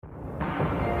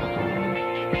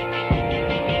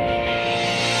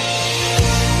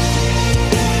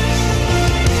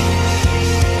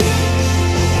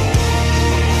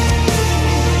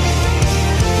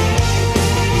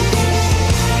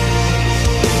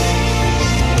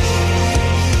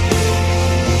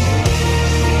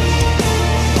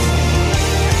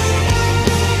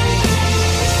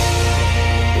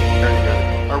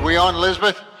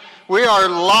Elizabeth. We are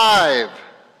live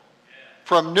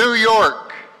from New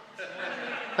York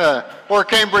or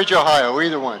Cambridge, Ohio,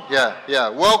 either one. Yeah.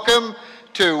 Welcome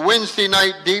to Wednesday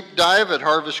night deep dive at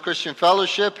Harvest Christian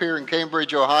Fellowship here in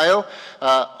Cambridge, Ohio.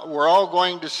 We're all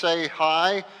going to say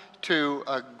hi to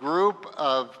a group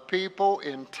of people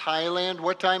in Thailand.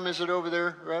 What time is it over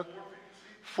there, Rev?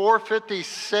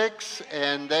 4:56,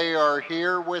 and they are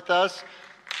here with us.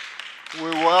 We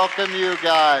welcome you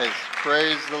guys.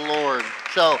 Praise the Lord.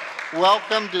 So,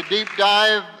 welcome to Deep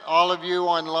Dive, all of you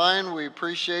online. We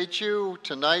appreciate you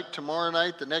tonight, tomorrow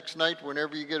night, the next night,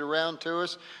 whenever you get around to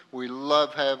us. We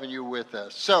love having you with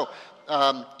us. So,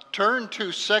 turn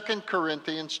to 2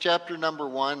 Corinthians chapter number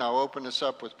 1. I'll open this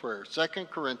up with prayer. 2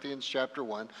 Corinthians chapter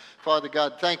 1. Father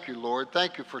God, thank you, Lord.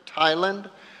 Thank you for Thailand.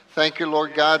 Thank you,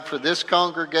 Lord God, for this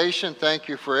congregation. Thank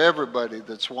you for everybody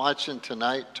that's watching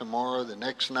tonight, tomorrow, the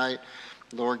next night.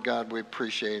 Lord God, we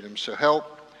appreciate them. So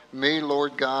help me,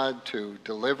 Lord God, to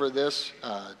deliver this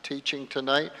teaching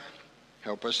tonight.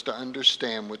 Help us to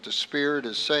understand what the Spirit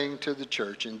is saying to the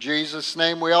church. In Jesus'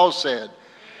 name we all said,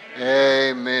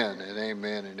 amen and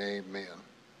amen and amen.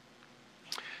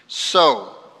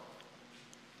 So,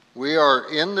 we are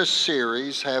in the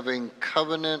series having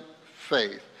covenant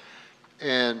faith.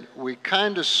 And we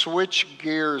kind of switch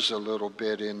gears a little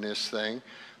bit in this thing.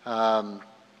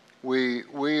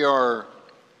 We are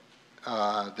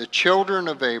the children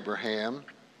of Abraham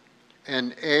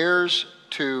and heirs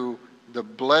to the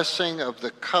blessing of the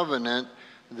covenant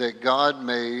that God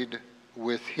made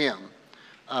with him.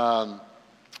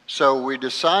 So we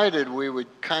decided we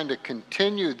would kind of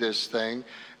continue this thing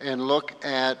and look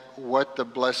at what the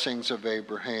blessings of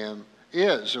Abraham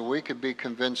is. And we could be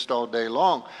convinced all day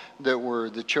long that we're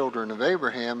the children of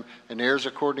Abraham and heirs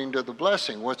according to the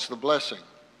blessing. What's the blessing?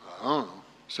 I don't know.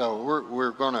 So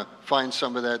we're going to find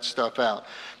some of that stuff out.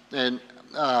 And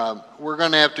we're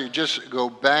going to have to just go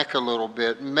back a little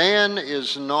bit. Man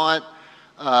is not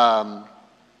a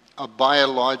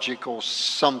biological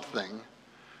something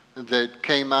that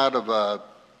came out of a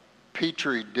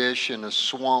petri dish in a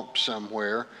swamp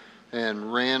somewhere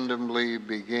and randomly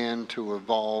began to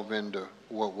evolve into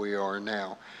what we are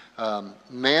now.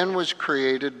 Man was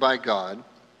created by God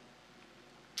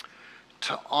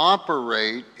to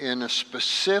operate in a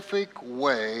specific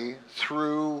way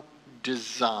through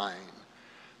design.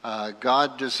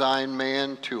 God designed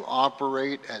man to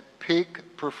operate at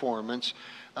peak performance.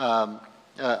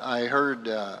 I heard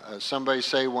somebody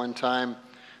say one time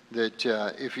that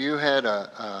if you had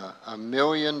a $1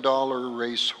 million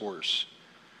racehorse,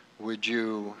 would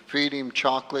you feed him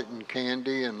chocolate and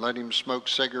candy and let him smoke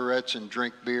cigarettes and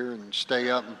drink beer and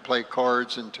stay up and play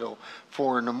cards until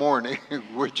 4 in the morning?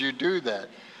 Would you do that?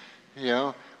 You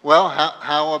know. Well,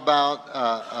 how about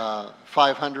a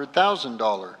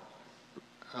 $500,000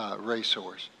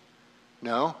 racehorse?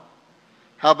 No.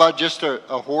 How about just a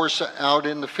horse out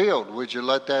in the field? Would you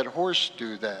let that horse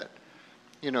do that?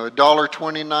 You know, a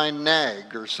 $1.29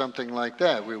 nag or something like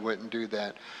that. We wouldn't do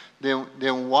that.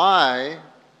 Then why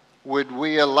would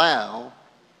we allow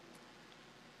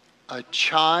a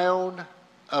child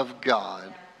of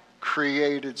God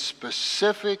created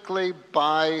specifically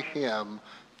by him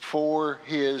for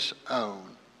his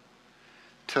own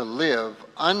to live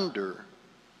under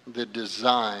the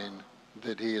design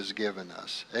that he has given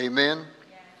us? Amen?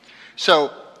 Yeah.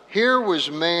 So here was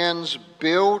man's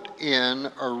built-in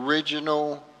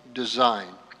original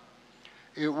design.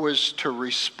 It was to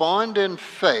respond in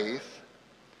faith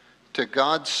to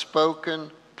God's spoken,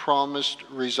 promised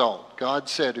result. God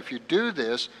said, if you do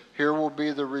this, here will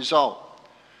be the result.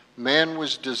 Man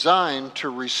was designed to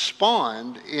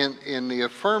respond in the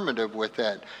affirmative with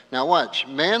that. Now watch,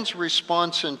 man's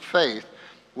response in faith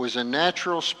was a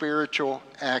natural spiritual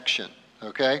action,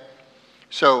 okay?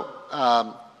 So,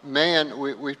 man,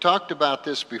 we've talked about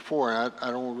this before, and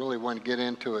I don't really want to get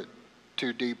into it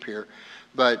too deep here,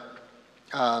 but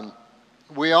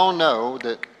we all know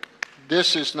that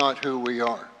this is not who we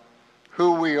are.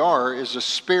 Who we are is a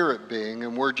spirit being,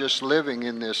 and we're just living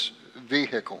in this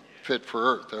vehicle fit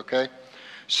for earth, okay?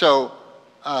 So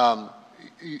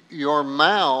your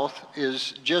mouth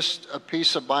is just a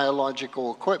piece of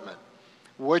biological equipment.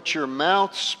 What your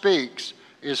mouth speaks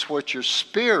is what your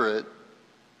spirit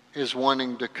is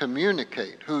wanting to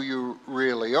communicate, who you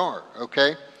really are,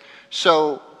 okay?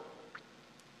 So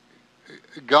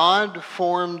God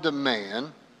formed the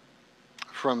man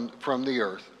from the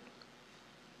earth.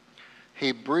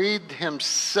 He breathed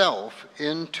himself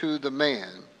into the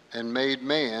man and made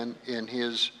man in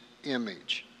his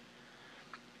image.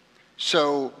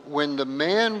 So when the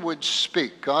man would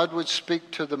speak, God would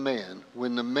speak to the man.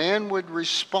 When the man would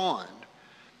respond,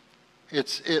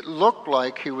 it looked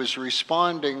like he was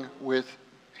responding with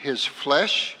his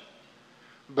flesh,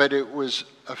 but it was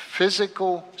a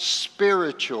physical,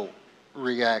 spiritual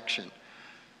reaction.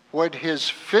 What his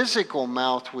physical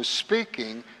mouth was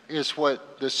speaking is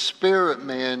what the spirit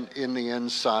man in the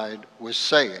inside was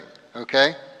saying,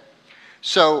 okay?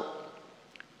 So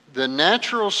the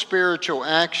natural spiritual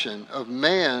action of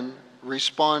man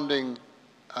responding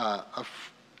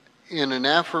in an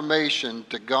affirmation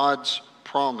to God's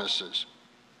promises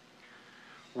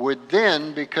would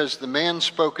then, because the man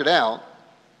spoke it out,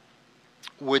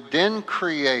 would then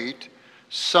create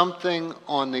something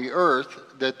on the earth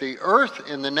that the earth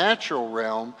in the natural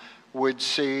realm would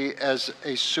see as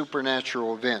a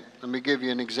supernatural event. Let me give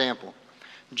you an example.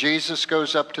 Jesus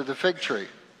goes up to the fig tree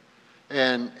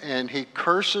and he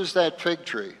curses that fig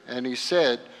tree, and he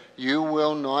said, "You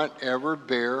will not ever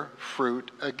bear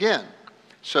fruit again."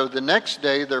 So the next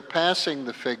day they're passing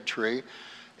the fig tree,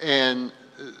 and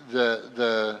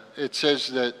it says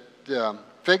that the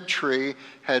fig tree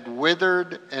had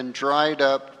withered and dried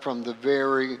up from the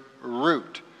very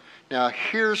root. Now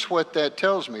here's what that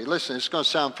tells me. Listen, it's going to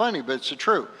sound funny, but it's the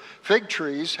truth. Fig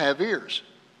trees have ears.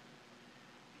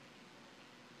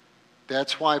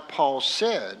 That's why Paul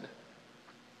said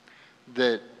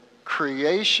that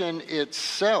creation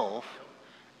itself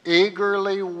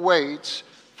eagerly waits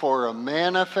for a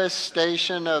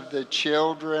manifestation of the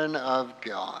children of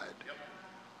God.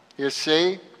 You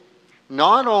see,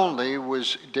 not only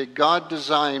did God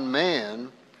design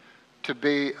man to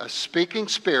be a speaking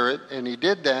spirit, and he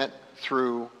did that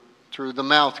through the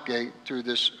mouth gate, through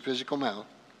this physical mouth,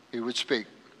 he would speak.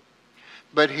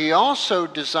 But he also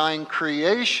designed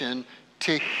creation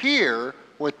to hear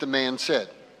what the man said.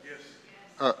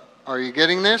 Yes. Are you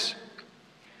getting this?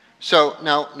 So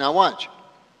now watch.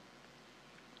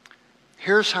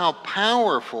 Here's how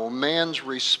powerful man's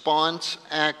response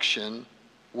action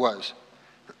was.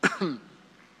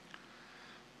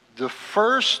 The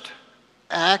first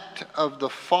act of the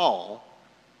fall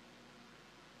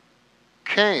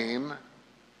came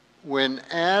when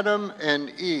Adam and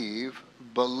Eve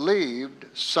believed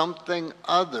something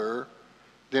other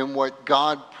than what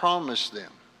God promised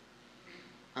them.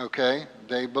 Okay?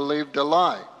 They believed a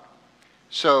lie.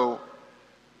 So,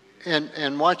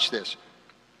 and watch this.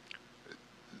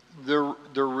 The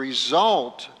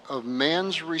result of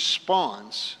man's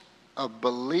response of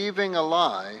believing a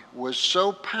lie was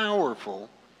so powerful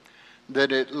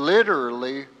that it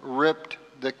literally ripped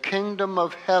the kingdom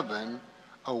of heaven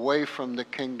away from the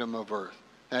kingdom of earth.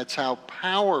 That's how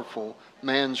powerful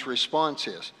man's response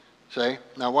is. See?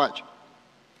 Now watch.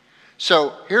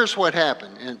 So here's what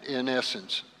happened in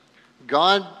essence.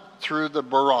 God, through the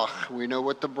barach, we know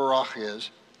what the barach is.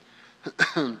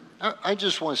 I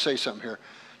just want to say something here.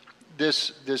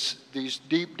 These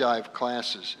deep dive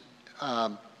classes,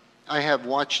 I have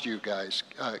watched you guys.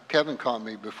 Kevin called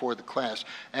me before the class,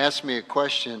 asked me a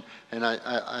question, and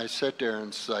I sat there and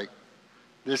it's like,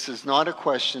 this is not a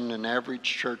question an average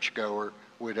churchgoer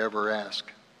would ever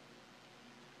ask.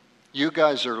 You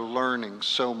guys are learning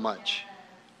so much.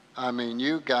 I mean,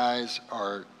 you guys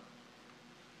are,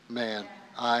 man,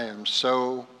 I am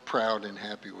so proud and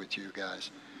happy with you guys.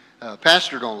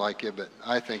 Pastor don't like you, but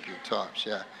I think you're tops,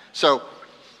 yeah. So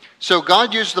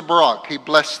God used the Barak. He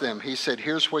blessed them. He said,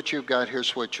 here's what you've got,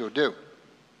 here's what you'll do.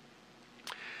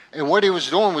 And what he was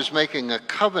doing was making a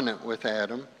covenant with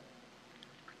Adam.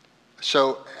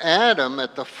 So Adam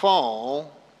at the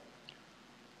fall,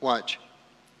 watch,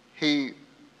 he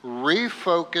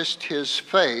refocused his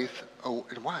faith,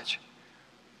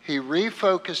 he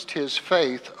refocused his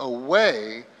faith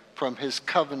away from his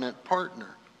covenant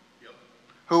partner. Yep.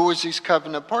 Who was his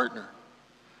covenant partner?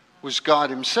 Was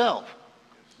God himself.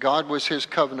 God was his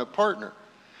covenant partner.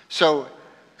 So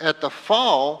at the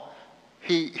fall,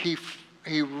 he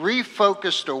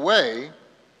refocused away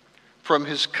from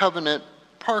his covenant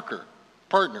partner.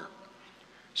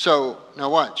 So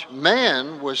now watch.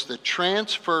 Man was the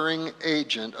transferring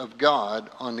agent of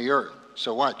God on the earth.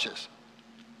 So watch this.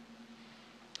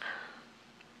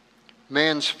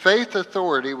 Man's faith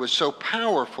authority was so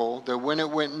powerful that when it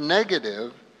went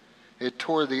negative, it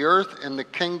tore the earth and the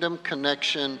kingdom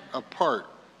connection apart.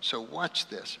 So watch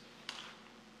this.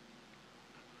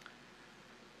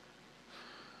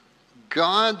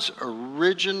 God's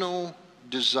original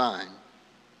design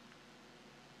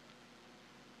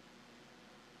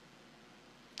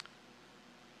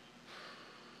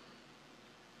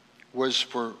was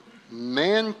for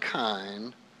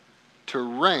mankind to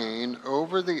reign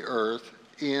over the earth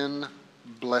in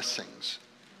blessings.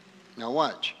 Now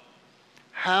watch.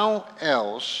 How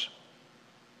else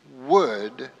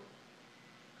would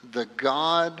the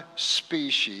God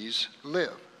species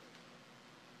live?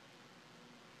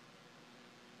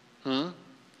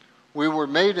 We were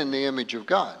made in the image of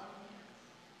God.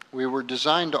 We were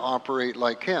designed to operate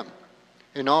like him.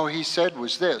 And all he said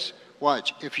was this,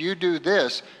 watch, if you do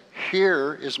this,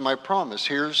 here is my promise.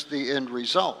 Here's the end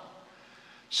result.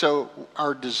 So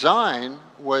our design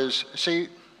was, see,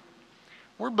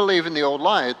 we're believing the old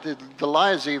lie. The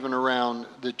lie is even around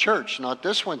the church, not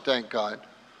this one, thank God.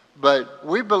 But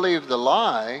we believe the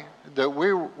lie that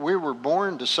we were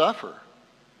born to suffer.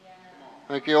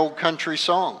 Like the old country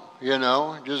song, you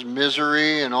know, just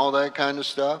misery and all that kind of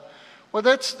stuff. Well,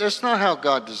 that's not how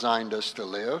God designed us to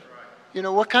live. You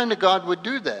know, what kind of God would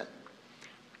do that?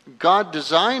 God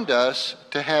designed us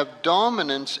to have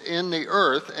dominance in the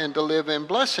earth and to live in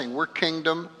blessing. We're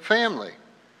kingdom family.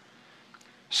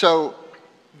 So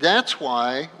that's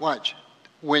why, watch,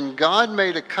 when God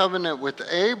made a covenant with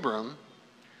Abram,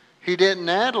 he didn't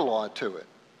add a law to it.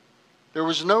 There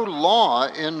was no law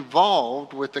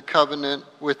involved with the covenant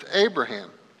with Abraham.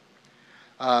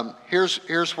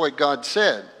 Here's what God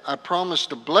said. I promise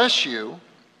to bless you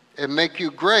and make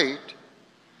you great,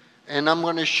 and I'm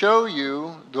going to show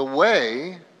you the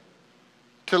way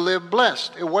to live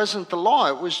blessed. It wasn't the law,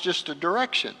 it was just a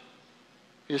direction.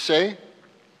 You see?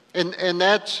 And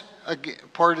that's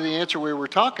part of the answer we were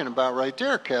talking about right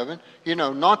there, Kevin. You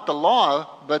know, not the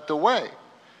law, but the way.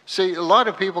 See, a lot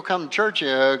of people come to church,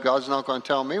 yeah, God's not going to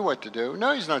tell me what to do.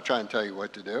 No, he's not trying to tell you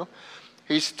what to do.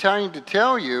 He's trying to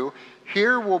tell you,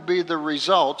 here will be the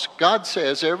results. God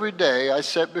says, every day I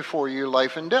set before you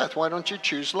life and death. Why don't you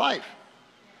choose life?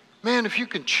 Man, if you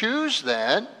can choose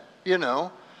that, you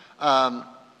know, a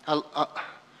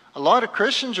lot of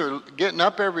Christians are getting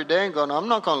up every day and going, I'm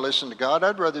not going to listen to God.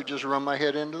 I'd rather just run my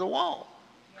head into the wall.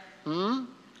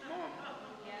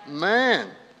 Man.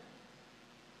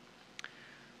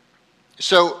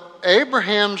 So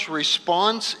Abraham's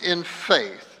response in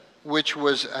faith, which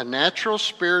was a natural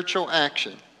spiritual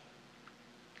action,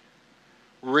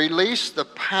 released the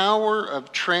power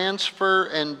of transfer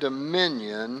and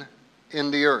dominion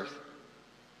in the earth.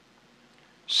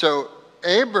 So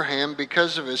Abraham,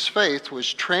 because of his faith,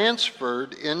 was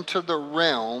transferred into the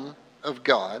realm of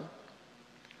God,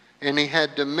 and he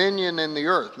had dominion in the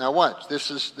earth. Now watch,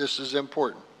 this is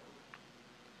important.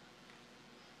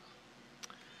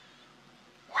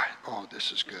 Oh,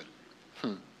 this is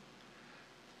good.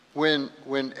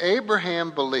 When Abraham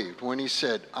believed, when he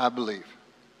said, I believe,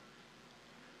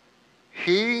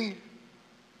 he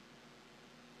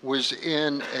was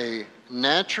in a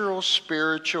natural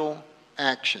spiritual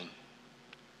action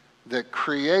that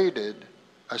created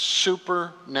a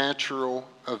supernatural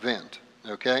event.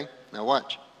 Okay? Now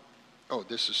watch. Oh,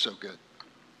 this is so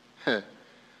good.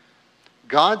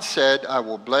 God said, I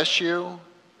will bless you.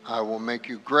 I will make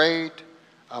you great.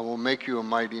 I will make you a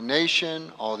mighty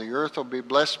nation. All the earth will be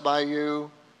blessed by you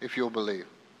if you'll believe.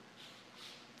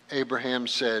 Abraham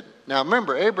said, now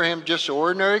remember, Abraham just an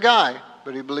ordinary guy,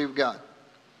 but he believed God.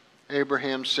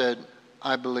 Abraham said,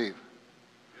 I believe.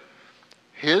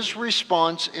 His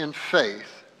response in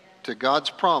faith to God's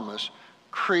promise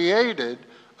created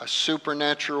a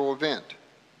supernatural event.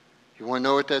 You want to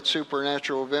know what that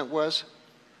supernatural event was?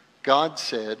 God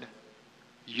said,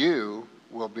 you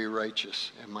will be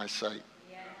righteous in my sight.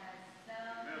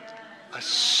 A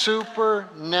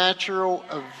supernatural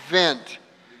event.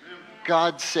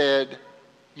 God said,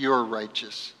 you're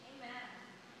righteous.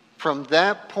 From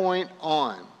that point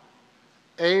on,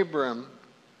 Abram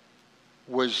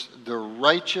was the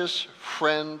righteous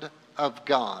friend of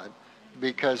God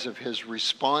because of his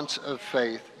response of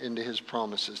faith into his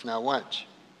promises. Now watch.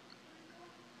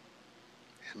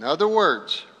 In other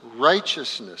words,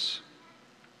 righteousness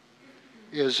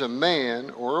is a man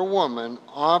or a woman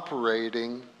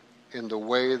operating in the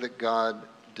way that God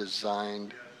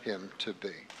designed him to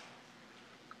be.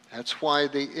 That's why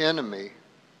the enemy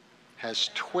has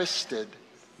twisted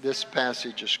this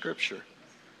passage of Scripture.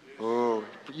 Oh,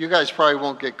 you guys probably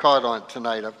won't get caught on it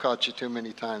tonight. I've caught you too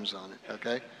many times on it,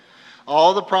 okay?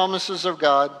 All the promises of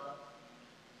God.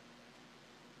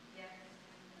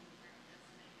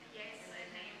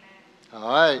 All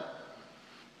right.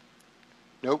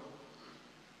 Nope.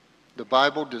 The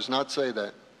Bible does not say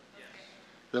that.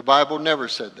 The Bible never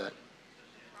said that.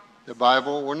 The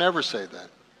Bible will never say that.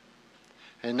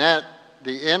 And that,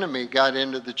 the enemy got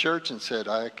into the church and said,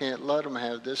 I can't let them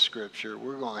have this scripture.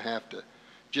 We're going to have to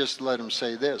just let them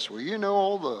say this. Well, you know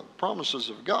all the promises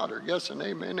of God are yes and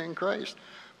amen in Christ.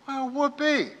 Well,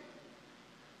 whoopee.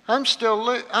 I'm still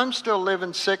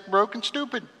living sick, broken,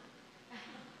 stupid.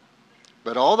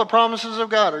 But all the promises of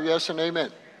God are yes and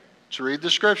amen. Let's read the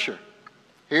scripture.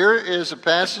 Here is a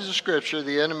passage of Scripture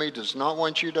the enemy does not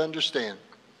want you to understand.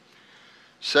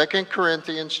 2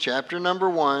 Corinthians chapter number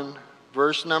 1,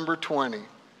 verse number 20.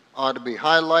 Ought to be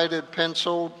highlighted,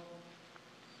 penciled.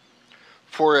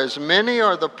 For as many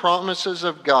are the promises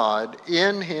of God,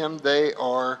 in him they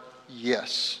are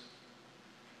yes.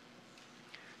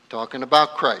 Talking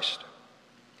about Christ.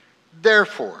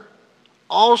 Therefore,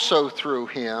 also through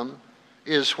him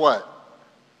is what?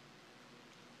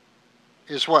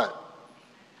 Is what?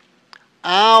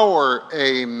 Our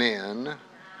amen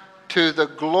to the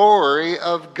glory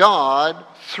of God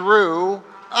through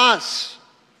us.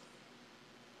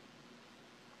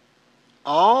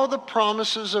 All the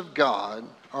promises of God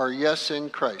are yes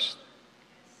in Christ.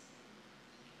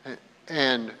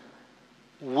 And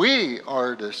we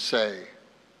are to say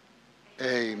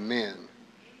amen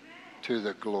to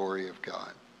the glory of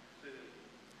God.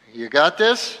 You got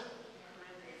this?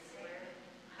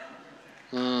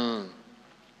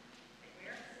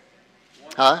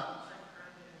 Huh?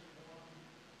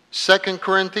 2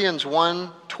 Corinthians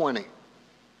 1:20.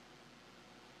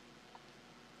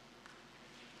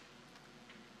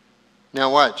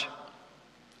 Now watch.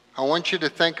 I want you to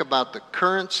think about the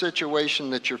current situation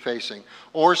that you're facing,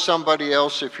 or somebody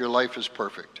else if your life is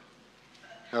perfect.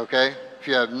 Okay? If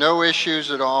you have no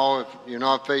issues at all, if you're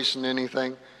not facing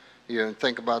anything, you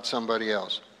think about somebody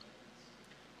else.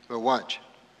 But watch.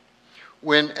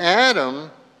 When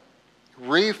Adam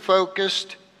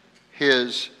refocused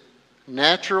his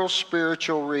natural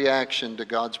spiritual reaction to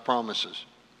God's promises,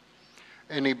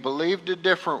 and he believed a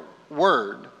different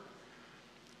word,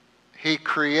 he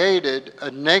created a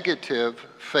negative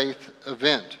faith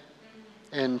event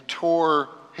and tore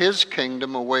his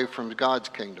kingdom away from God's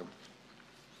kingdom.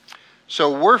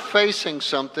 So we're facing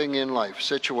something in life,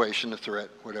 situation, a threat,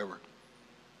 whatever.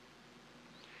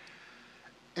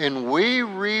 And we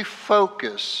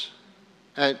refocus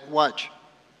at, watch,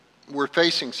 we're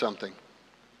facing something.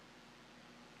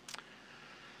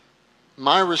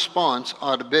 My response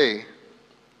ought to be,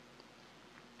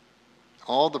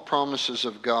 all the promises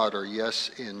of God are yes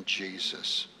in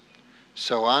Jesus.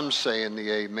 So I'm saying the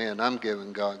amen. I'm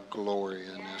giving God glory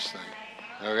in this thing.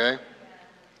 Okay?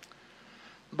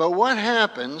 But what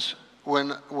happens when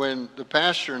the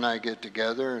pastor and I get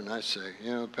together and I say,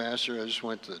 you know, Pastor, I just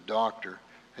went to the doctor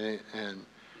and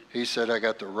he said I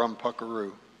got the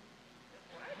rumpuckaroo.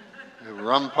 The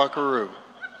rumpuckaroo.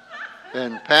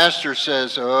 And pastor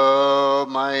says, oh,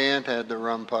 my aunt had the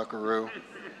rumpuckaroo.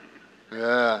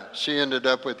 Yeah, she ended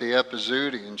up with the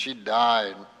epizootie and she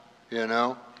died, you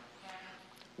know.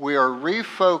 We are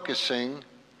refocusing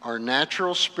our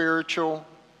natural spiritual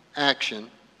action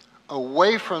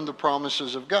away from the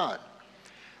promises of God.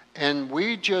 And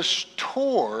we just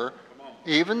tore,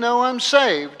 even though I'm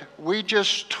saved, we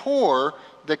just tore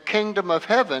the kingdom of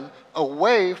heaven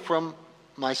away from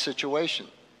my situation.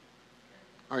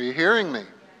 Are you hearing me?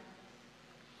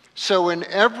 So in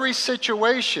every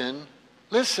situation,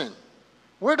 listen,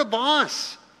 we're the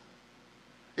boss.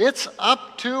 It's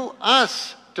up to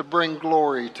us to bring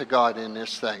glory to God in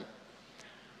this thing.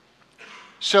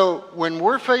 So when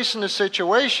we're facing a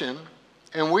situation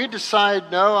and we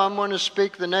decide, no, I'm going to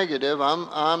speak the negative,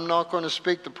 I'm not going to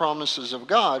speak the promises of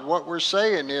God, what we're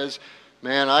saying is,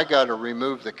 man, I got to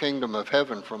remove the kingdom of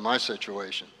heaven from my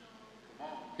situation.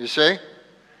 You see?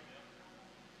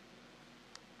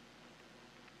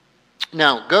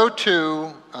 Now, go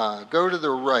to the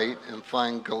right and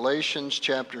find Galatians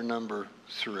chapter number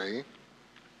 3.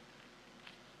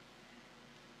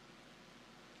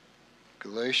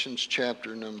 Galatians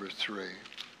chapter number 3.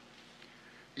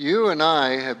 You and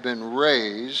I have been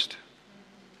raised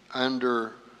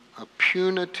under a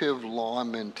punitive law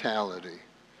mentality.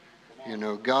 You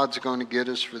know, God's going to get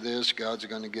us for this, God's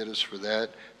going to get us for that.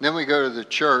 And then we go to the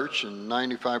church, and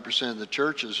 95% of the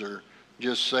churches are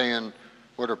just saying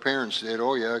what our parents did.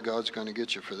 Oh, yeah, God's going to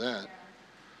get you for that.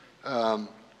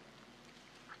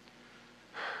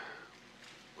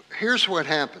 Here's what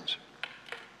happens.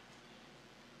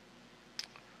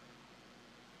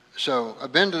 So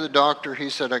I've been to the doctor.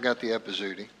 He said I got the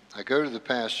epizootie. I go to the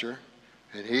pastor,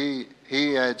 and he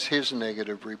adds his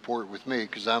negative report with me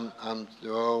because I'm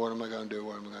what am I going to do?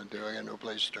 What am I going to do? I got no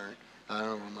place to turn. I don't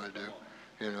know what I'm going to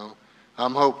do. You know,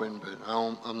 I'm hoping, but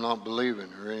I'm not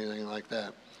believing or anything like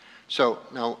that. So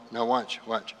now watch.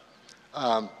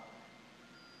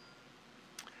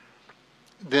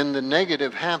 Then the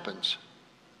negative happens.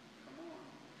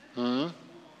 The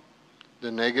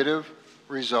negative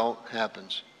result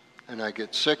happens. And I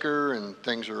get sicker and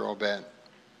things are all bad.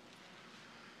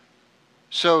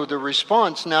 So the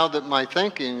response, now that my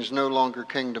thinking is no longer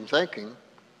kingdom thinking,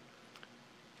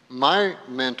 my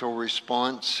mental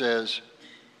response says,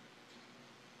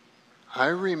 I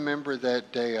remember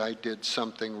that day I did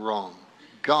something wrong.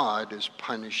 God is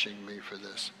punishing me for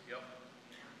this.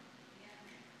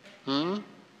 Hmm? Yes,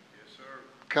 sir.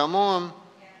 Come on.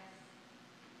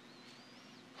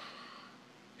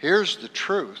 Here's the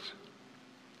truth.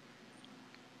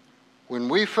 When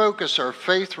we focus our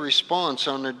faith response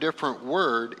on a different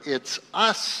word, it's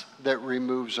us that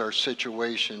removes our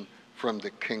situation from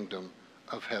the kingdom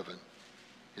of heaven.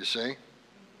 You see?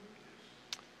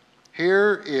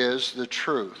 Here is the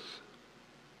truth,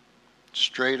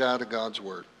 straight out of God's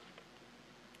word.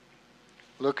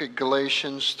 Look at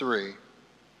Galatians 3,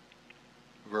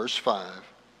 verse 5.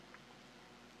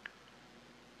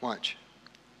 Watch.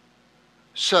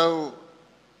 So,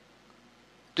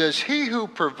 does he who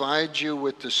provides you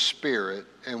with the Spirit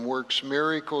and works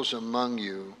miracles among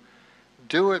you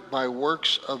do it by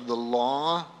works of the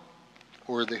law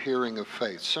or the hearing of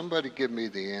faith? Somebody give me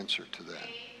the answer to that.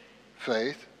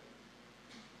 Faith.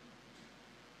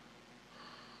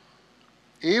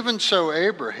 Even so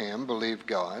Abraham believed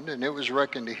God, and it was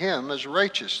reckoned to him as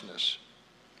righteousness.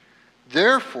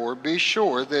 Therefore be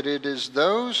sure that it is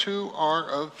those who are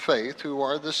of faith who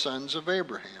are the sons of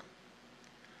Abraham.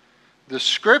 The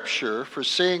scripture,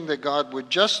 foreseeing that God would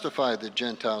justify the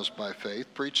Gentiles by faith,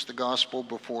 preached the gospel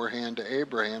beforehand to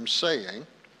Abraham, saying,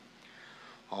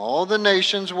 all the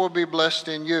nations will be blessed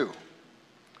in you.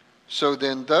 So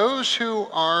then those who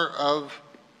are of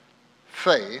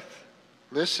faith,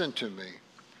 listen to me,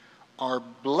 are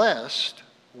blessed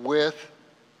with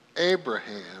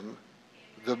Abraham,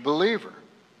 the believer.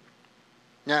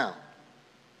 Now,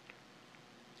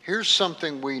 here's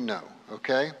something we know,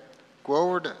 okay? Go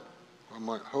over to,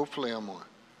 hopefully I'm on.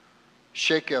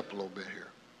 Shake you up a little bit here.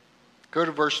 Go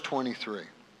to verse 23.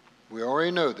 We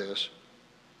already know this.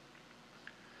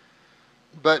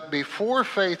 But before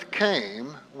faith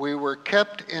came, we were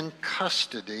kept in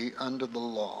custody under the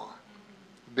law,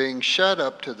 being shut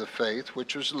up to the faith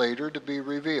which was later to be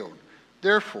revealed.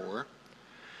 Therefore,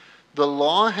 the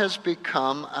law has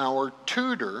become our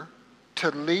tutor to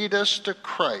lead us to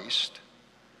Christ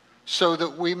so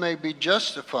that we may be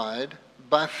justified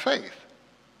by faith.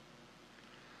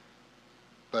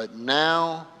 But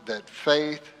now that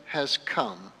faith has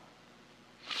come,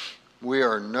 we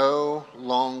are no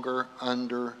longer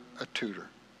under a tutor.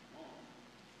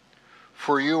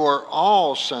 For you are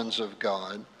all sons of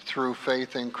God through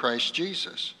faith in Christ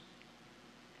Jesus.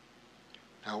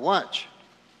 Now watch.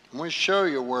 I'm going to show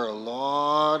you where a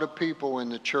lot of people in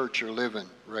the church are living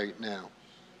right now.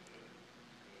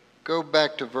 Go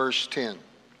back to verse 10.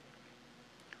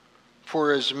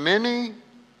 For as many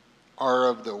are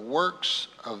of the works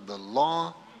of the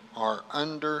law are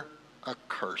under a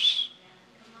curse.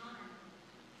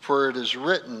 For it is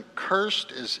written,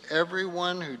 cursed is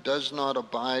everyone who does not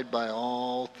abide by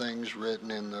all things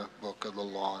written in the book of the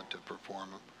law to perform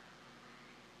them.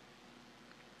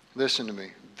 Listen to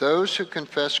me. Those who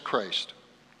confess Christ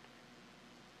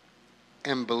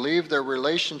and believe their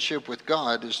relationship with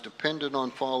God is dependent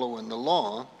on following the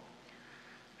law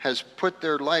has put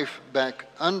their life back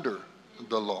under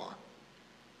the law.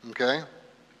 Okay?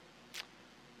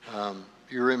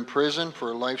 You're in prison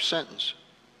for a life sentence.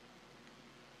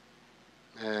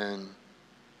 And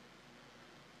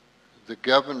the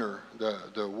governor,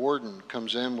 the warden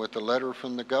comes in with a letter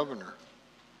from the governor.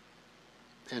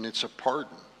 And it's a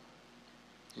pardon.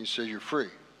 He says, you're free.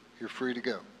 You're free to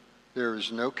go. There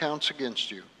is no counts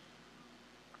against you.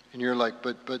 And you're like,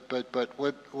 but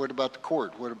what about the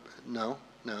court? No.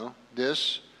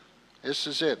 This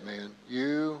is it, man.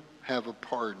 You have a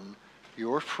pardon.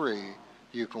 You're free.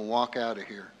 You can walk out of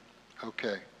here.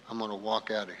 Okay, I'm going to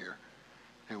walk out of here.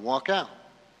 And walk out.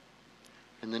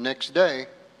 And the next day,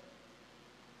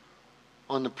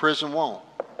 on the prison wall,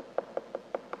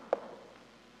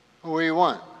 what do you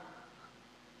want?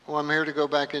 Well, I'm here to go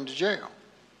back into jail.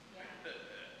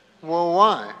 Well,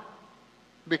 why?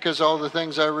 Because all the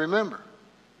things I remember.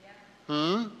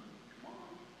 Isn't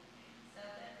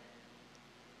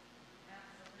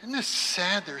this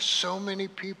sad? There's so many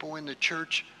people in the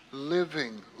church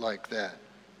living like that.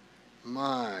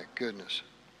 My goodness.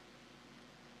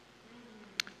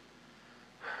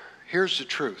 Here's the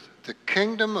truth. The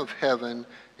kingdom of heaven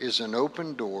is an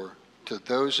open door to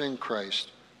those in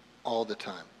Christ all the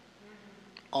time.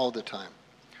 All the time.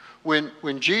 When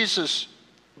Jesus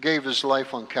gave his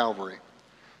life on Calvary,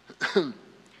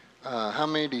 how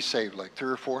many did he save? Like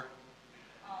 3 or 4?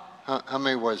 How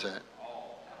many was that?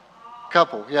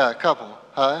 Couple. Yeah, a couple.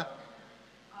 Huh?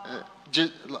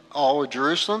 All of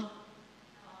Jerusalem?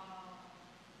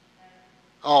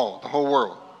 All, the whole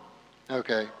world.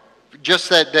 Okay. Just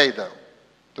that day, though.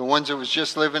 The ones that was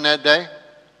just living that day?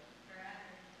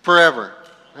 Forever.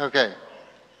 Okay.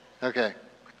 Okay.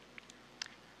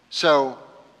 So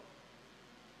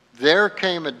there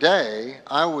came a day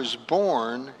I was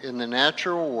born in the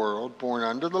natural world, born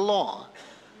under the law.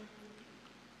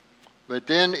 But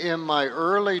then in my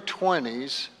early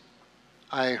 20s,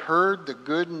 I heard the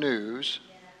good news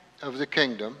of the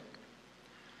kingdom,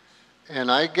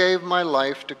 and I gave my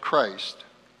life to Christ.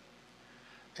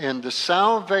 And the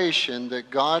salvation that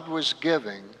God was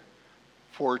giving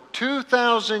for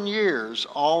 2,000 years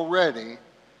already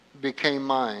became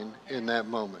mine in that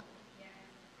moment.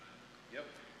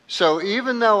 So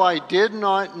even though I did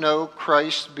not know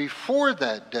Christ before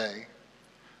that day,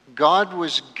 God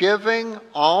was giving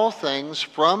all things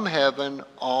from heaven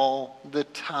all the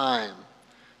time,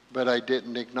 but I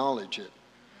didn't acknowledge it.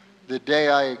 The day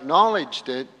I acknowledged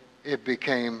it, it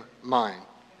became mine,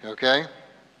 okay?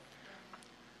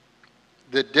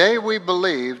 The day we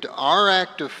believed, our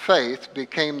act of faith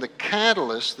became the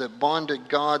catalyst that bonded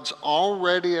God's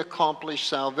already accomplished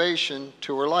salvation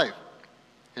to our life.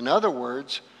 In other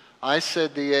words, I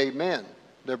said the amen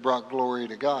that brought glory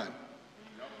to God.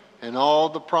 And all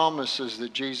the promises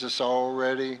that Jesus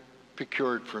already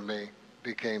procured for me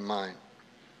became mine.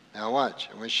 Now watch,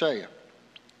 I'm going to show you.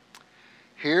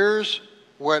 Here's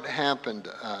what happened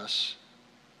to us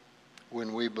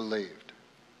when we believed.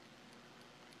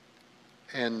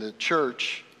 And the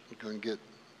church, I'm going to get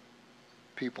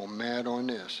people mad on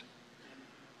this.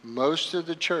 Most of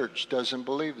the church doesn't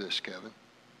believe this, Kevin.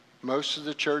 Most of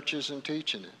the church isn't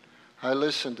teaching it. I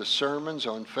listen to sermons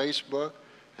on Facebook,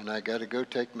 and I got to go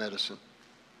take medicine.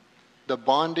 The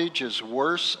bondage is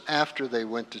worse after they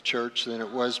went to church than it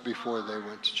was before they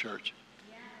went to church.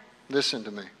 Listen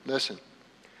to me. Listen.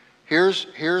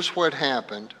 Here's what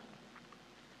happened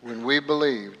when we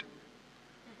believed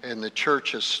and the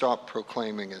church has stopped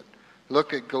proclaiming it.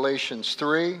 Look at Galatians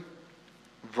 3,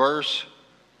 verse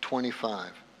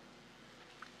 25.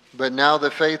 But now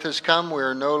the faith has come, we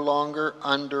are no longer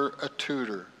under a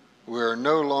tutor. We are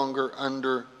no longer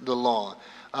under the law.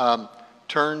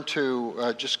 Turn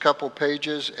to just a couple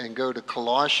pages and go to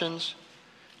Colossians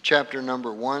chapter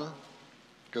number 1.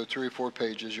 Go 3 or 4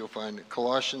 pages, you'll find it.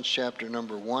 Colossians chapter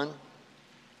number 1,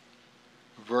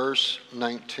 verse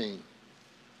 19.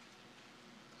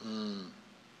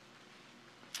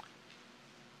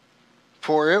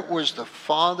 For it was the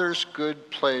Father's good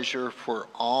pleasure for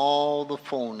all the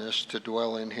fullness to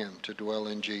dwell in him, to dwell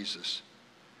in Jesus.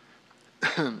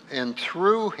 And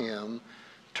through him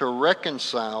to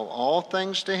reconcile all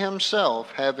things to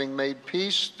himself, having made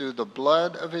peace through the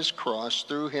blood of his cross.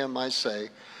 Through him, I say,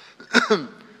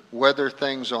 whether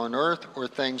things on earth or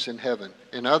things in heaven.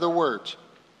 In other words,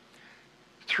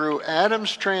 through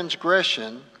Adam's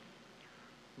transgression,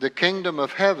 the kingdom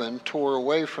of heaven tore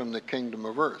away from the kingdom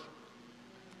of earth.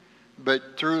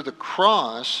 But through the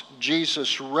cross,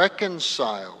 Jesus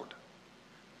reconciled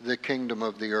the kingdom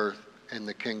of the earth and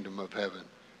the kingdom of heaven.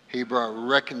 He brought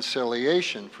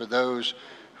reconciliation for those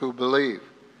who believe.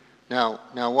 Now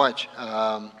watch.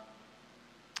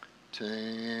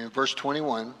 Verse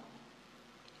 21.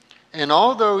 And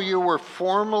although you were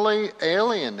formerly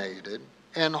alienated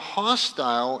and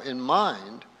hostile in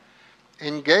mind,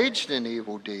 engaged in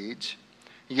evil deeds,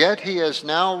 yet he has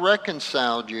now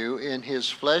reconciled you in his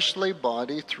fleshly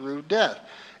body through death,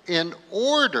 in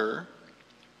order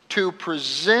to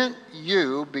present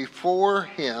you before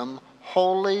him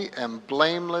holy and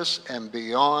blameless and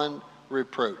beyond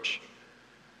reproach.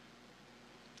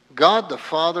 God the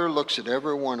Father looks at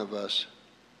every one of us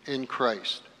in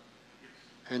Christ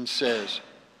and says,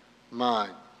 my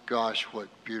gosh, what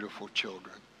beautiful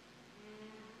children.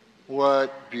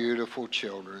 What beautiful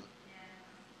children.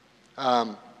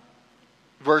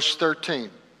 Verse 13,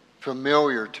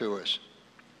 familiar to us.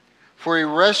 For he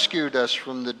rescued us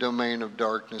from the domain of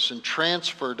darkness and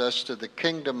transferred us to the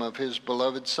kingdom of his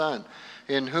beloved Son,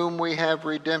 in whom we have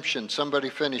redemption. Somebody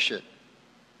finish it.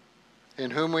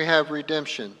 In whom we have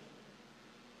redemption.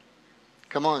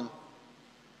 Come on.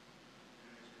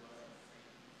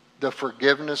 The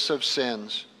forgiveness of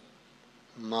sins.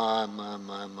 My.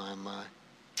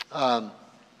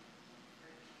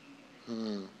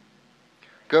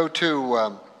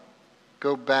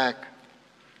 Go back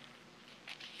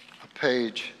a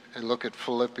page and look at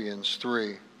Philippians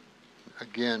 3.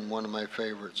 Again, one of my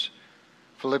favorites.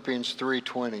 Philippians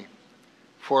 3:20.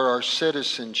 For our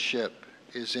citizenship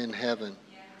is in heaven,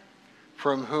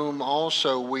 from whom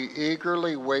also we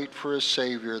eagerly wait for a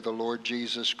Savior, the Lord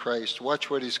Jesus Christ. Watch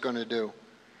what he's going to do.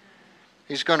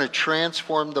 He's going to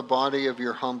transform the body of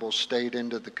your humble state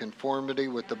into the conformity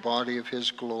with the body of his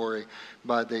glory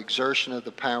by the exertion of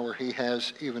the power he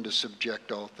has even to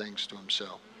subject all things to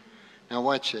himself. Now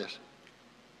watch this.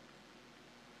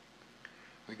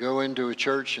 We go into a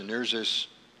church and there's this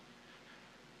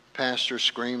pastor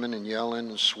screaming and yelling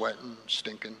and sweating,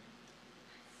 stinking.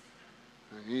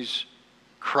 And he's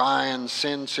crying,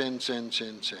 sin, sin, sin,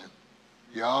 sin, sin.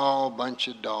 Y'all bunch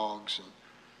of dogs. And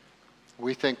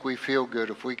we think we feel good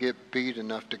if we get beat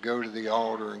enough to go to the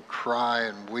altar and cry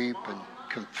and weep and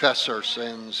confess our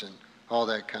sins and all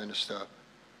that kind of stuff.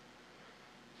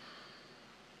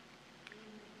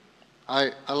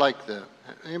 I like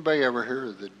anybody ever hear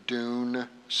of the Dune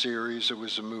series? It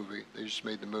was a movie. They just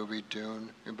made the movie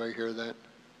Dune. Anybody hear that?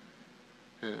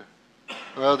 Yeah.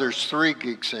 Well, there's 3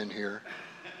 geeks in here.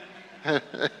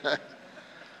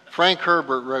 Frank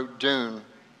Herbert wrote Dune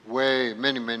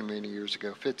many years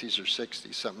ago, 50s or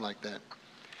 60s, something like that.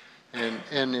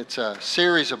 And it's a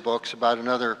series of books about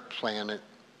another planet.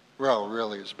 Well,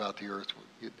 really it's about the Earth.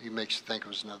 He makes you think it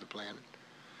was another planet.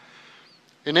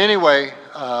 And anyway,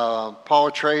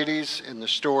 Paul Atreides in the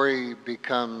story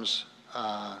becomes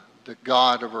the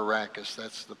god of Arrakis.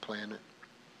 That's the planet.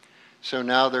 So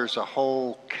now there's a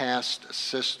whole caste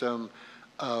system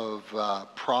of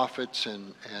prophets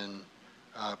and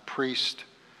priests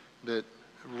that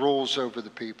rules over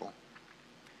the people.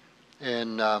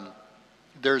 And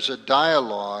there's a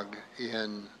dialogue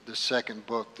in the second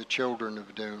book, The Children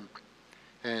of Dune.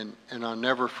 And I'll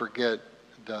never forget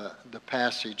the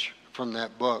passage from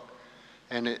that book.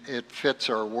 And it fits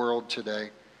our world today.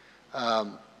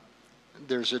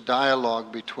 There's a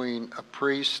dialogue between a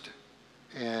priest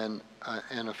and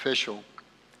an official,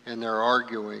 and they're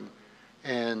arguing.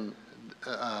 And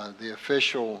the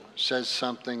official says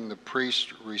something, the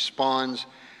priest responds,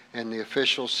 and the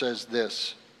official says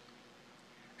this: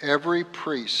 every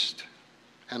priest,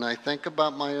 and I think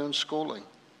about my own schooling,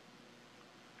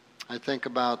 I think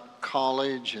about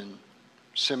college and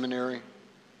seminary.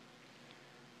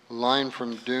 A line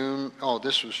from Dune,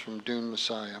 this was from Dune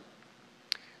Messiah.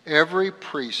 Every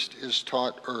priest is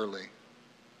taught early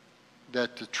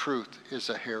that the truth is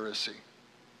a heresy.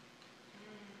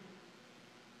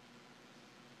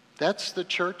 That's the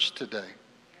church today.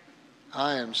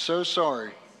 I am so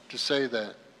sorry to say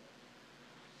that.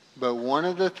 But one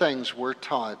of the things we're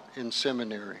taught in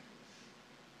seminary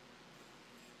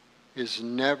is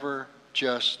never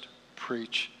just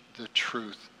preach the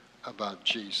truth about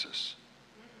Jesus.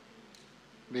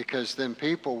 Because then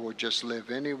people will just live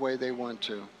any way they want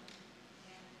to.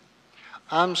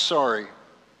 I'm sorry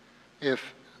if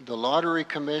the lottery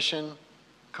commission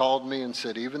called me and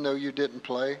said, even though you didn't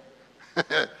play,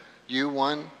 you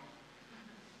won.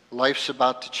 Life's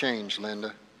about to change,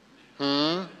 Linda.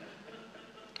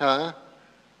 Huh?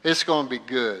 It's going to be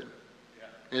good.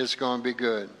 It's going to be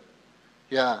good.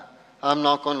 Yeah. I'm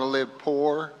not going to live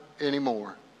poor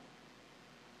anymore.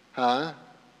 Huh?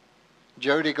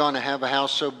 Jody going to have a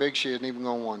house so big she isn't even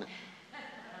going to want it.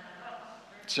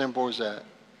 Simple as that.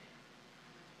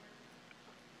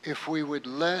 If we would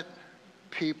let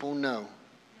people know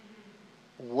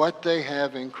what they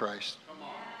have in Christ.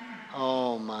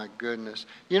 Oh my goodness.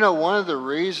 You know, one of the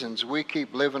reasons we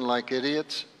keep living like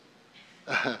idiots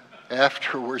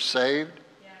after we're saved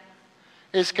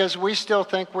is because we still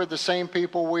think we're the same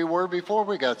people we were before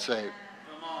we got saved.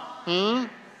 Man.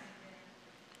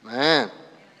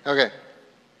 Okay.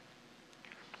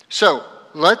 So,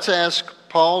 let's ask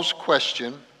Paul's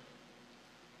question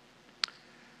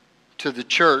to the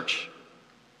church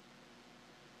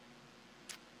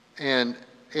and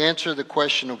answer the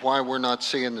question of why we're not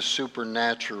seeing the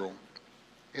supernatural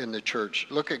in the church.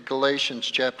 Look at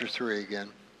Galatians chapter 3 again.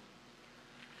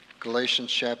 Galatians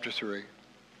chapter 3.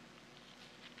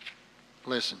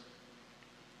 Listen.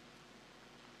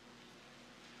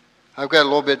 I've got a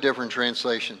little bit different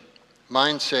translation.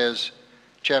 Mine says,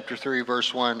 chapter 3,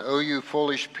 verse 1, "O you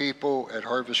foolish people at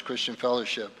Harvest Christian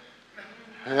Fellowship."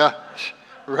 Yeah,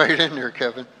 right in there,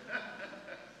 Kevin.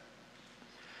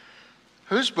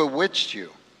 Who's bewitched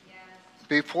you?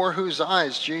 Before whose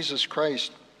eyes Jesus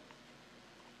Christ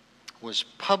was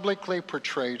publicly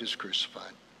portrayed as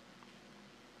crucified.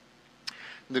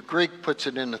 The Greek puts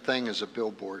it in the thing as a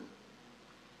billboard. It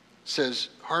says,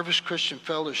 Harvest Christian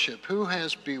Fellowship, who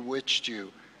has bewitched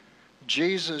you?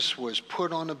 Jesus was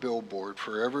put on a billboard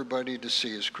for everybody to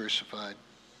see as crucified.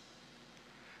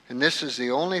 And this is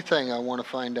the only thing I want to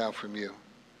find out from you.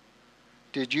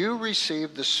 Did you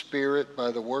receive the Spirit by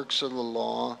the works of the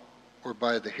law or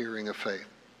by the hearing of faith?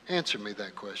 Answer me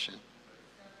that question.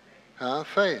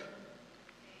 Faith.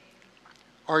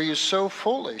 Are you so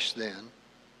foolish then?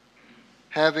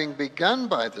 Having begun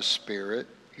by the Spirit,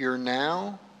 you're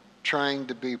now trying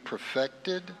to be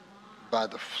perfected by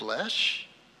the flesh?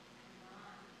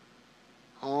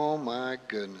 Oh my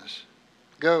goodness.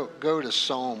 Go to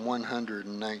Psalm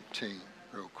 119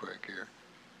 real quick here.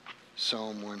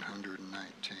 Psalm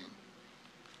 119.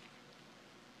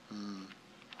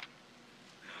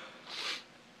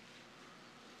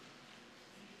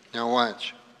 Now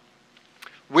watch.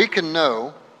 We can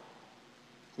know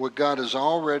what God is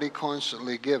already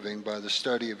constantly giving by the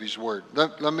study of His Word.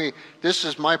 This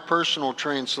is my personal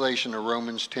translation of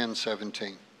Romans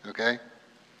 10:17, okay?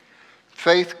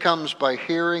 Faith comes by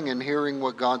hearing, and hearing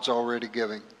what God's already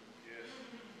giving.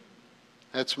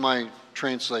 That's my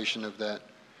translation of that.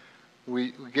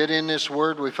 We get in this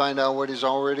Word, we find out what He's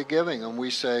already giving, and we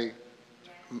say,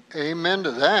 amen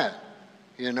to that.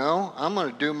 You know, I'm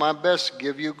going to do my best to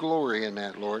give you glory in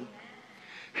that, Lord.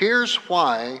 Here's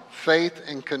why faith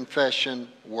and confession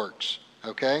works,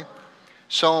 okay?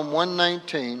 Psalm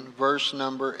 119, verse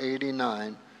number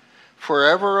 89.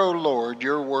 Forever, O Lord,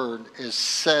 your word is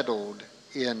settled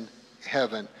in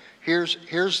heaven.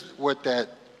 Here's what that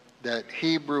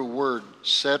Hebrew word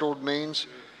settled means.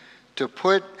 To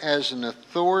put as an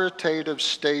authoritative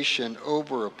station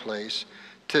over a place,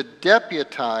 to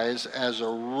deputize as a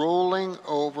ruling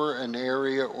over an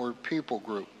area or people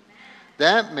group.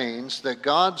 That means that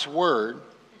God's Word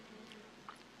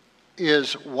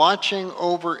is watching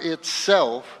over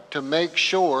itself to make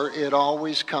sure it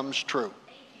always comes true.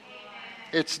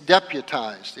 It's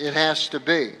deputized. It has to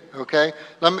be, okay?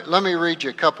 Let me read you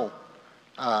a couple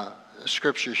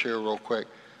scriptures here real quick.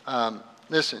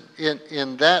 Listen,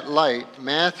 in that light,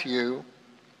 Matthew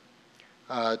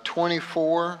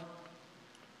 24,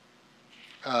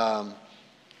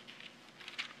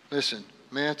 listen,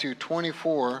 Matthew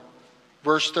 24,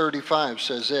 verse 35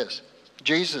 says this.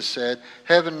 Jesus said,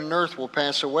 heaven and earth will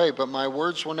pass away, but my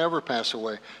words will never pass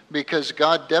away, because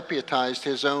God deputized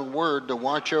His own word to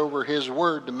watch over His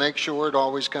word to make sure it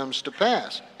always comes to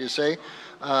pass. You see?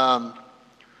 1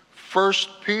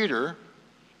 Peter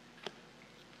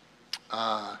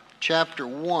chapter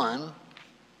 1,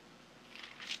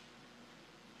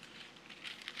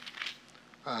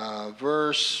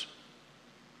 verse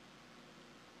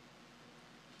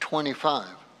 25.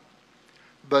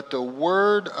 But the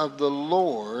word of the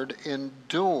Lord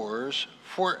endures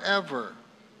forever.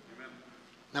 Amen.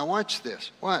 Now watch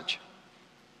this. Watch.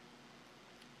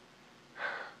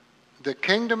 The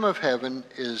kingdom of heaven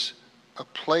is a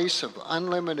place of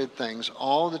unlimited things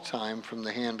all the time from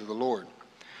the hand of the Lord.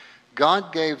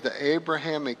 God gave the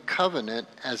Abrahamic covenant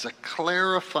as a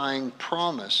clarifying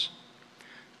promise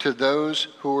to those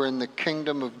who are in the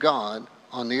kingdom of God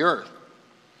on the earth.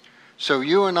 So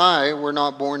you and I were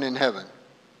not born in heaven.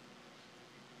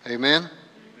 Amen?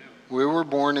 We were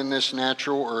born in this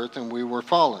natural earth and we were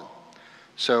fallen.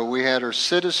 So we had our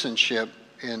citizenship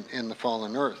in the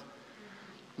fallen earth.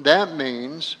 That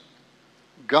means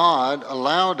God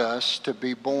allowed us to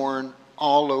be born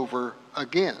all over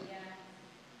again.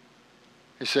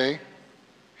 You see?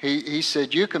 He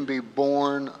said you can be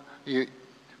born...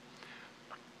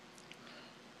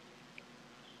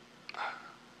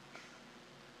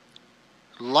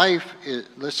 Life is,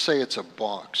 let's say it's a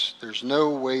box. There's no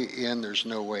way in, there's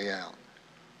no way out.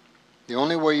 The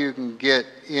only way you can get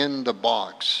in the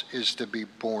box is to be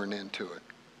born into it.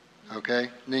 Okay?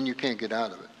 And then you can't get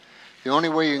out of it. The only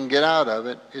way you can get out of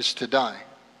it is to die.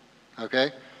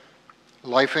 Okay?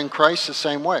 Life in Christ the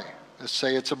same way. Let's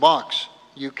say it's a box.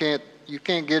 You can't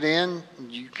get in,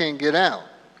 you can't get out.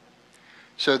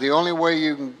 So the only way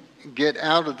you can get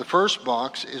out of the first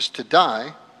box is to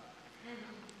die.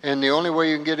 And the only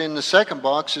way you can get in the second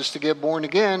box is to get born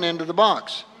again into the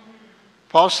box.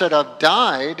 Paul said, I've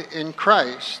died in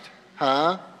Christ,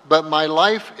 but my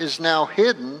life is now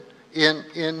hidden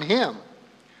in Him.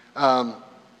 Okay,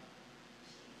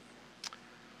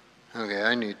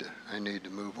 I need to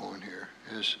move on here.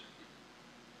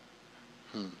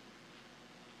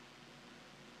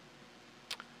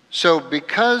 So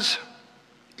because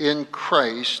in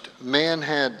Christ man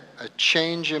had a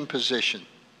change in position,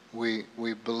 we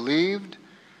believed,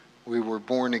 we were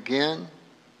born again,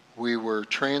 we were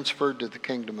transferred to the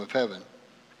kingdom of heaven.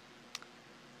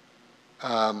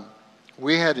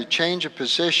 We had a change of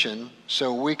position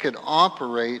so we could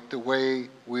operate the way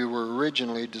we were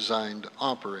originally designed to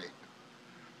operate.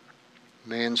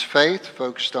 Man's faith,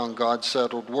 focused on God's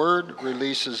settled word,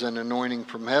 releases an anointing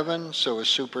from heaven so a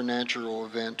supernatural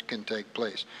event can take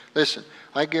place. Listen,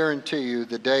 I guarantee you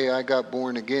the day I got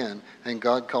born again and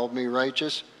God called me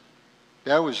righteous,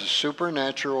 that was a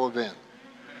supernatural event.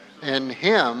 And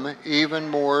Him even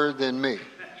more than me.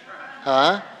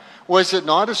 Was it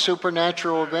not a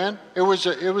supernatural event? It was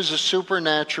a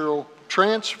supernatural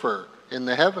transfer in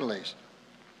the heavenlies.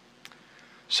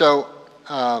 So,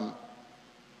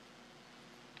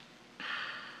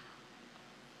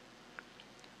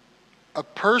 a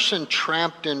person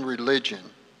trapped in religion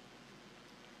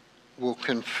will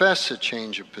confess a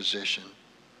change of position,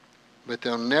 but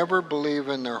they'll never believe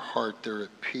in their heart they're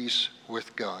at peace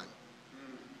with God.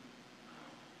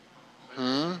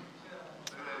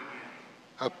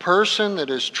 A person that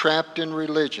is trapped in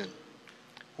religion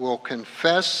will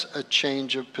confess a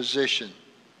change of position,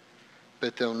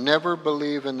 but they'll never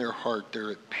believe in their heart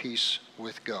they're at peace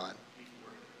with God.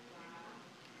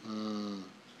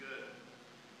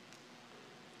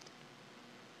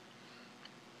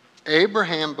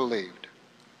 Abraham believed,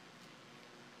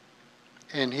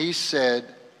 and he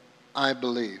said, I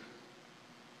believe.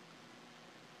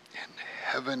 And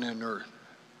heaven and earth,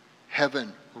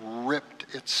 heaven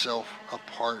ripped itself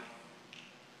apart.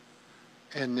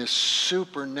 And this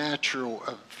supernatural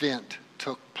event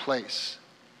took place.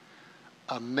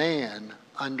 A man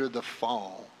under the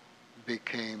fall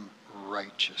became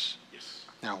righteous. Yes.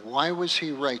 Now, why was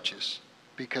he righteous?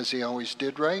 Because he always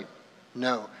did right?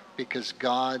 No, because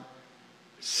God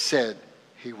said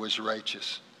he was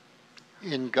righteous.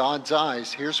 In God's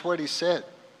eyes, here's what he said.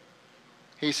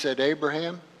 He said,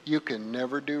 Abraham, you can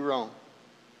never do wrong.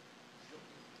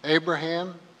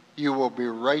 Abraham, you will be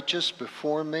righteous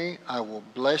before me. I will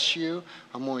bless you.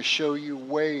 I'm going to show you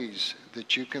ways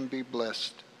that you can be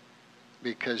blessed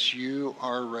because you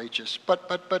are righteous. But.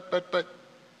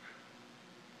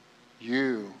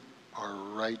 You are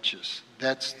righteous.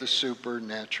 That's the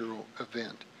supernatural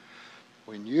event.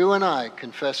 When you and I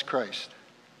confess Christ,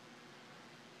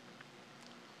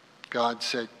 God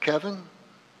said, Kevin,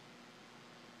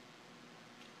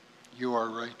 you are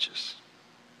righteous.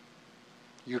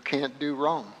 You can't do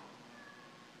wrong.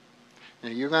 Now,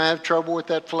 you're going to have trouble with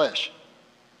that flesh,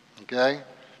 okay?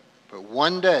 But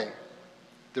one day,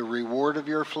 the reward of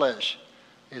your flesh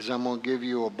is I'm going to give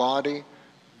you a body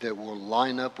that will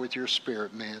line up with your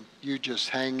spirit, man. You just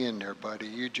hang in there, buddy.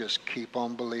 You just keep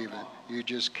on believing. You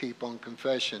just keep on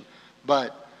confessing.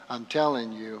 But I'm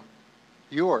telling you,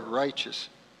 you are righteous.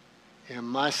 In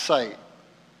my sight,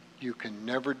 you can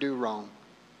never do wrong.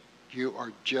 You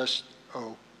are just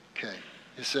okay.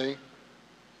 You see?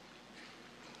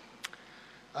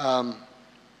 Man,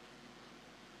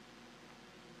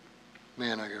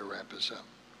 I gotta wrap this up.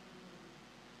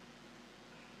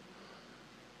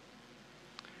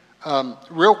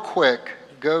 Real quick,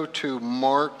 go to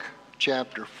Mark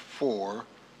chapter 4.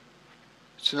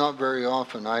 It's not very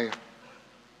often I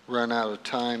run out of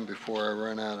time before I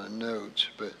run out of notes,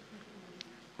 but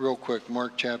real quick,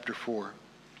 Mark chapter 4.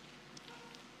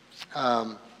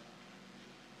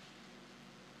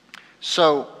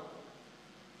 So,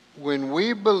 when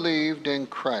we believed in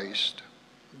Christ,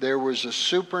 there was a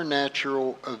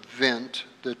supernatural event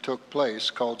that took place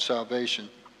called salvation.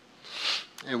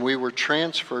 And we were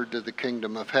transferred to the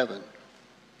kingdom of heaven.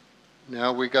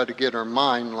 Now we got to get our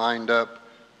mind lined up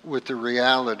with the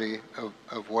reality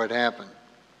of what happened.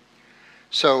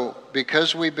 So,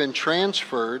 because we've been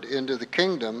transferred into the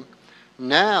kingdom,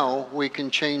 now we can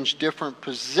change different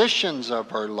positions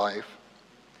of our life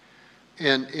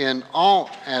in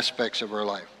all aspects of our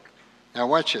life. Now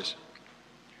watch this.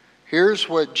 Here's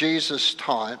what Jesus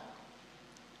taught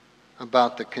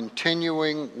about the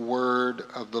continuing word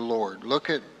of the Lord. Look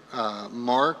at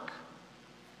Mark.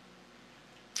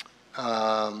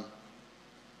 Well,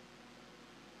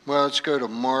 let's go to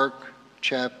Mark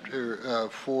chapter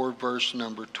 4, verse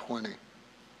number 20.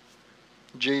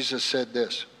 Jesus said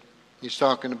this. He's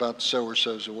talking about the sower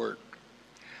sows the word.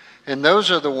 And those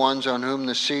are the ones on whom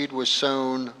the seed was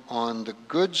sown on the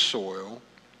good soil,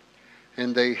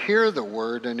 and they hear the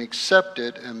word and accept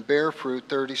it and bear fruit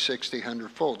 30, 60,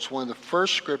 100-fold. It's one of the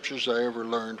first scriptures I ever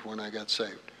learned when I got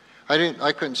saved.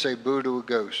 I couldn't say boo to a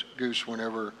goose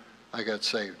whenever I got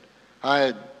saved.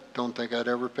 I don't think I'd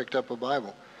ever picked up a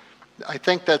Bible. I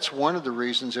think that's one of the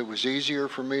reasons it was easier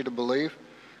for me to believe,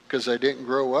 because I didn't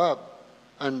grow up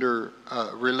under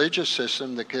a religious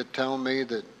system that kept telling me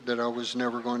that I was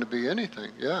never going to be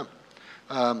anything. Yeah.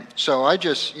 So I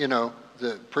just,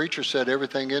 the preacher said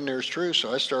everything in there is true,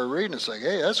 so I started reading. It's like,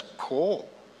 hey, that's cool,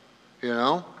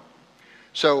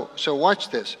 So watch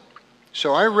this.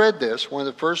 So I read this, one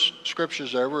of the first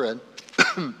scriptures I ever read,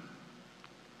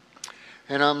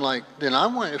 and I'm like, then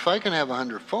if I can have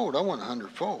 100-fold, I want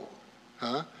 100-fold,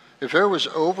 huh? If there was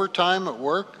overtime at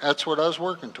work, that's what I was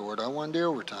working toward. I wanted the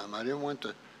overtime. I didn't want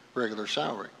the regular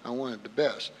salary. I wanted the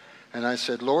best. And I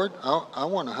said, Lord, I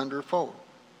want 100-fold.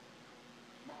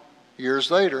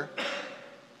 Years later,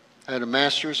 I had a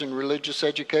master's in religious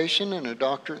education and a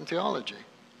doctorate in theology.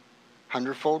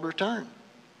 100-fold return.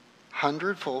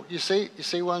 100-fold. You see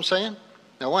what I'm saying?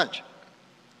 Now watch.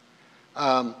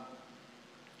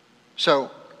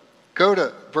 So go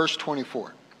to verse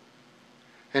 24.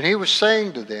 And he was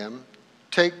saying to them,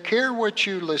 Take care what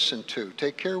you listen to.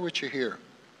 Take care what you hear.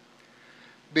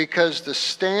 Because the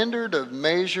standard of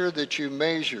measure that you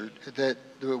measured, that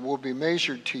will be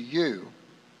measured to you.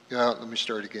 Let me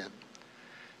start again.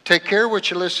 Take care what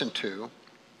you listen to.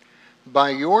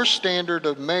 By your standard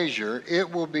of measure,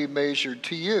 it will be measured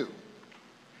to you.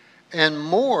 And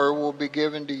more will be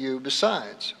given to you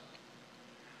besides.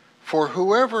 For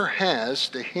whoever has,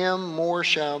 to him more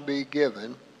shall be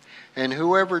given. And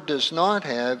whoever does not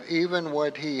have, even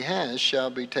what he has shall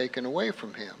be taken away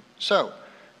from him. So,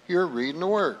 you're reading the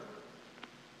Word.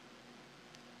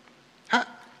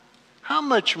 How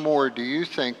much more do you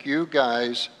think you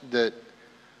guys that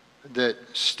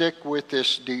stick with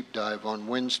this deep dive on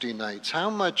Wednesday nights, how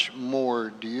much more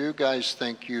do you guys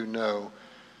think you know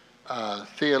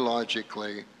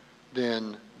theologically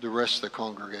than the rest of the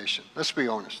congregation? Let's be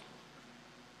honest.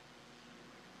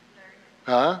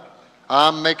 Huh?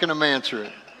 I'm making them answer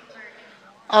it.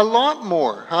 A lot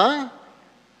more, huh?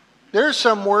 There's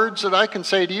some words that I can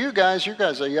say to you guys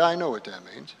say, yeah, I know what that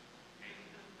means.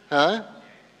 Huh?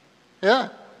 Yeah.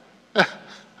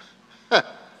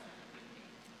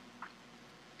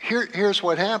 Here's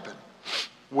what happened.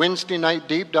 Wednesday night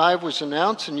deep dive was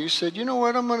announced, and you said, you know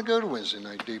what, I'm going to go to Wednesday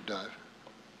night deep dive.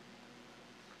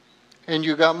 And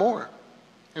you got more.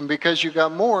 And because you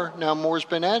got more, now more's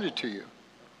been added to you.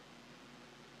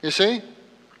 You see?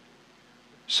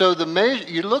 So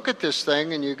you look at this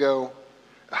thing and you go,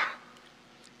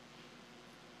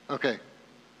 okay,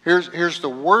 here's the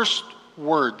worst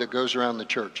word that goes around the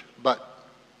church, but.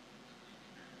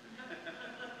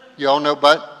 You all know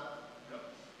but?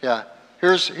 Yeah.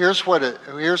 Here's what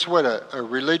a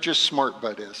religious smart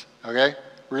butt is, okay?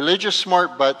 Religious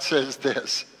smart butt says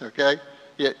this, okay?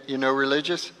 You know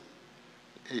religious?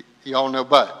 You all know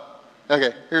but.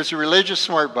 Okay, here's a religious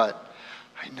smart butt.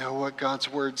 I know what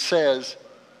God's word says,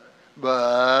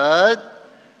 but,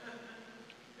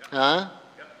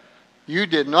 you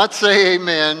did not say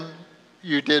amen.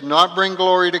 You did not bring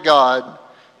glory to God.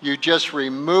 You just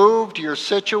removed your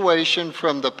situation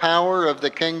from the power of the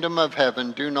kingdom of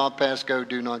heaven. Do not pass go.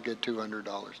 Do not get $200.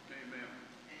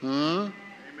 Amen.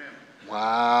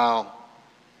 Wow.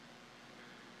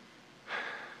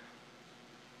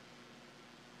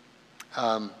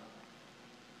 I'm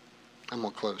going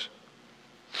to close.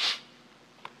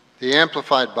 The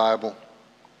Amplified Bible,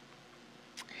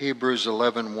 Hebrews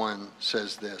 11:1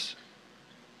 says this.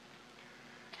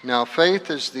 Now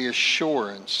faith is the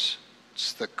assurance,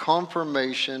 it's the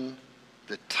confirmation,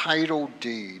 the title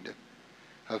deed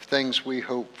of things we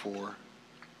hope for,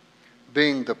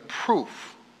 being the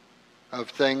proof of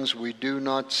things we do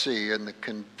not see and the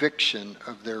conviction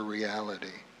of their reality.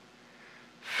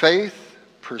 Faith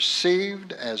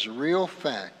perceived as real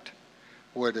fact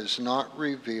what is not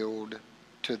revealed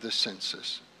to the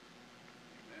senses.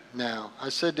 Now, I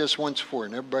said this once before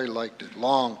and everybody liked it a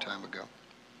long time ago.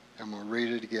 I'm going to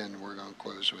read it again and we're going to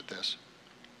close with this.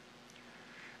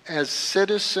 As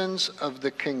citizens of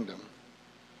the kingdom,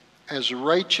 as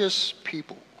righteous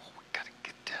people, we got to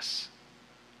get this.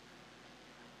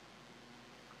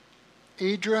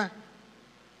 Idra,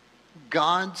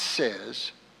 God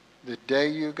says the day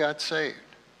you got saved,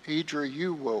 Idra,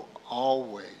 you will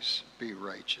always be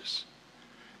righteous.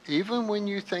 Even when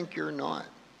you think you're not,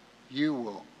 you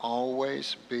will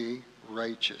always be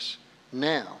righteous.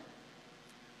 Now,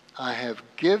 I have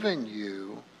given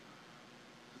you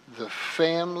the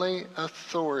family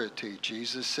authority.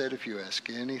 Jesus said, if you ask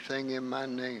anything in my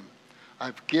name,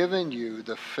 I've given you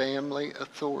the family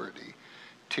authority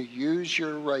to use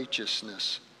your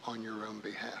righteousness on your own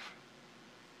behalf.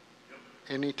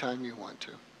 Anytime you want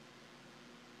to.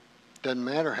 Doesn't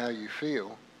matter how you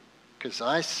feel, because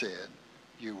I said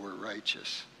you were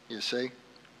righteous. You see?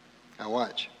 Now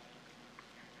watch.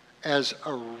 As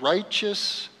a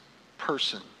righteous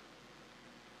person,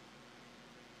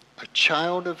 a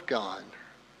child of God,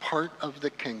 part of the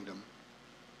kingdom,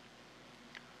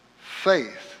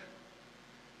 faith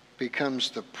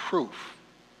becomes the proof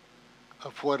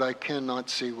of what I cannot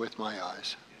see with my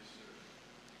eyes.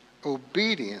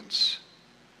 Obedience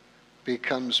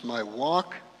becomes my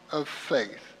walk of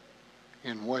faith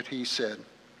in what he said.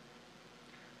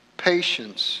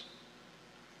 Patience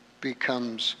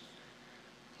becomes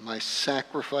my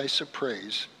sacrifice of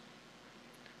praise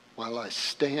while I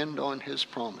stand on his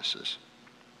promises.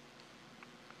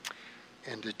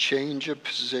 And a change of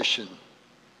position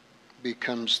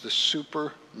becomes the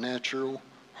supernatural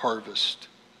harvest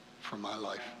for my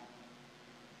life.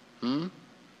 Can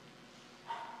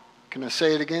I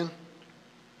say it again?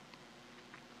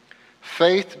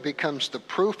 Faith becomes the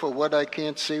proof of what I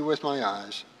can't see with my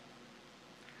eyes.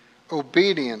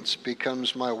 Obedience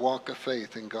becomes my walk of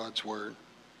faith in God's word.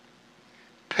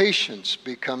 Patience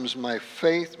becomes my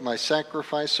faith, my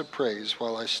sacrifice of praise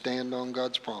while I stand on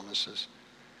God's promises.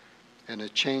 And a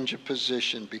change of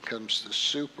position becomes the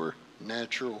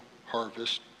supernatural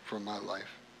harvest for my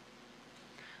life.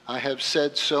 I have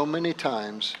said so many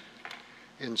times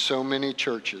in so many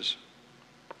churches,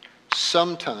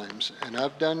 sometimes, and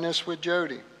I've done this with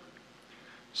Jody,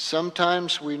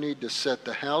 sometimes we need to set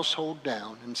the household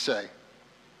down and say,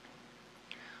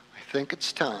 I think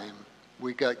it's time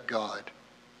we got God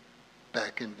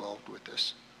back involved with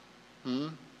this.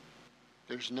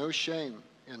 There's no shame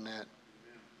in that.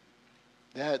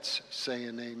 That's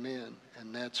saying amen,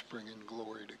 and that's bringing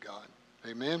glory to God.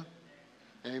 Amen?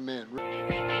 Amen.